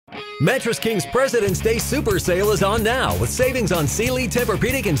Mattress King's President's Day Super Sale is on now with savings on Sealy,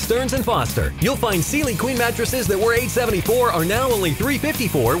 Tempur-Pedic, and Stearns & Foster. You'll find Sealy Queen mattresses that were $874 are now only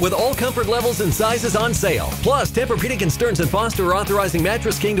 $354 with all comfort levels and sizes on sale. Plus, Tempur-Pedic and Stearns & Foster are authorizing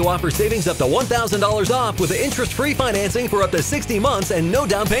Mattress King to offer savings up to $1,000 off with interest-free financing for up to 60 months and no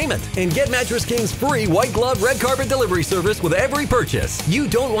down payment. And get Mattress King's free white glove red carpet delivery service with every purchase. You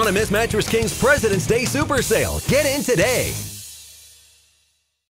don't want to miss Mattress King's President's Day Super Sale. Get in today.